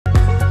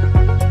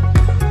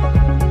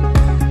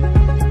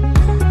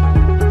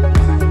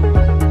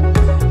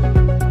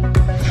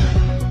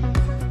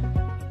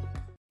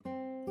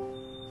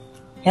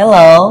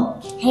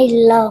Hello.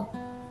 Hello.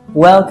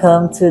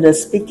 Welcome to the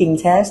speaking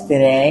test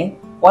today.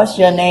 What's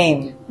your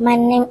name? My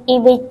name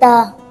is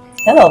Peter.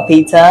 Hello,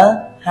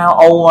 Peter. How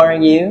old are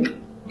you?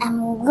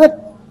 I'm good.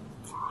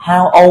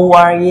 How old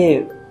are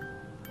you?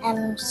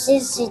 I'm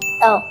 6 years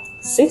old.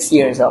 6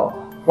 years old.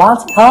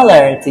 What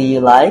color do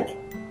you like?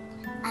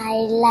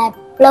 I like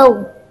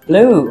blue.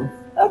 Blue.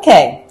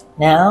 Okay.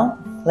 Now,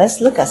 let's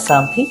look at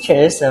some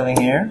pictures over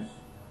here.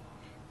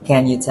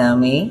 Can you tell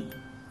me,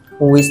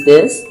 who is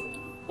this?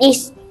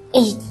 This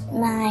is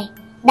my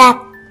dad.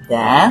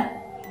 Dad?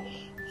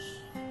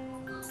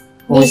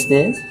 Who is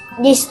this?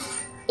 This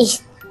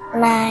is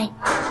my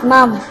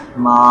mom.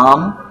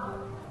 Mom.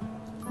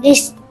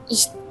 This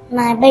is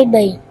my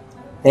baby.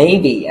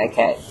 Baby.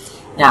 Okay.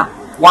 Now,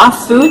 what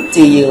food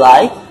do you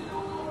like?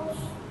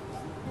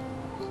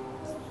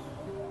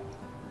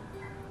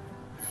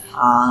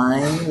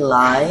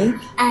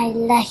 I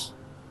like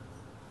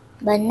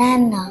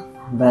Banana.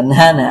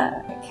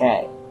 banana.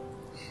 Okay.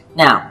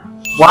 Now,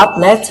 what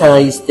letter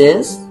is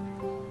this?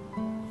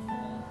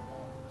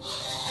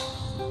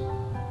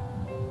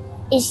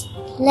 It's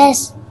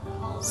less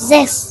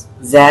Z.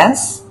 Z.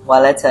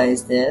 What letter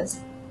is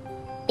this?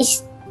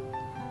 It's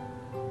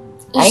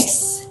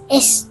X.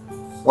 S.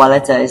 What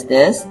letter is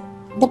this?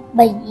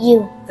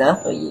 W.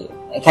 W.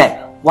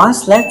 Okay.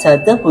 What's letter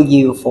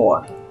W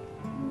for?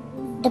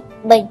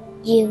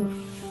 W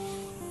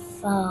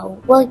for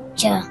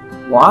water.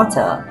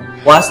 Water.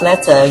 What's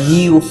letter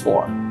U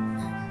for?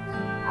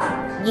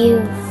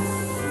 U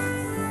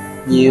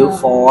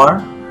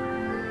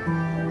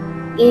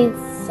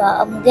For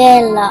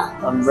umbrella.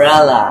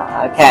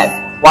 umbrella. Okay.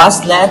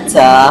 What's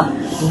letter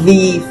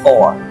V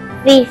for?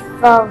 V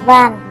for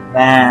van.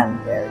 Van.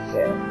 Very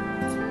good.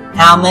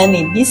 How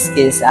many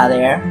biscuits are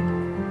there?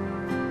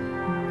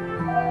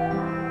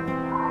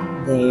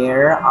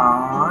 There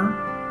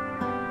are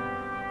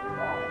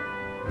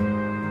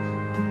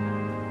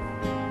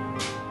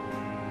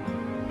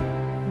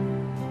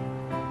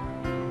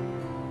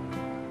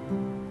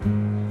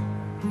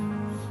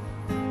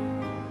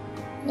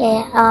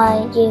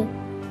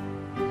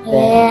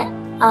There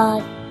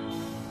are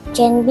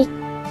 10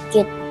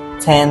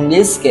 biscuits. 10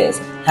 biscuits.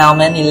 How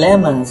many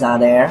lemons are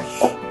there?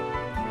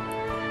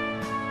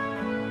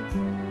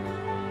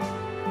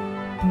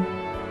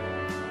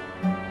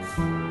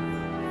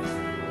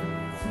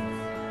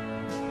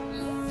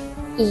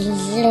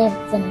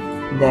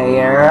 11.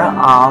 There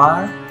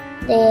are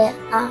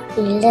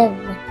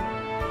 11.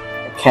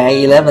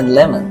 Okay, 11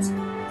 lemons.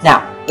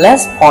 Now,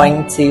 let's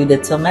point to the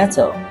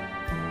tomato.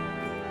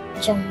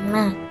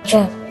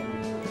 Tomato.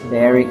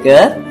 Very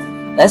good.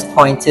 Let's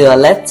point to a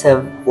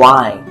letter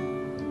Y.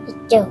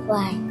 Letter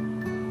Y.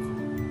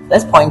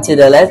 Let's point to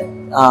the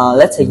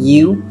letter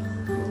U.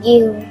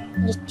 U.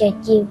 Letter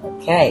U.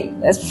 Okay,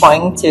 let's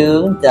point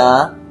to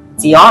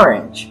the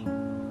orange.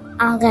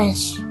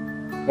 Orange.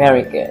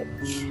 Very good.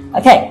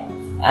 Okay,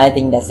 I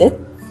think that's it.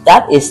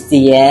 That is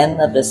the end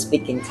of the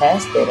speaking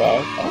test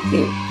today. Thank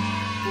you.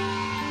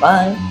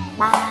 Bye.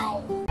 Bye.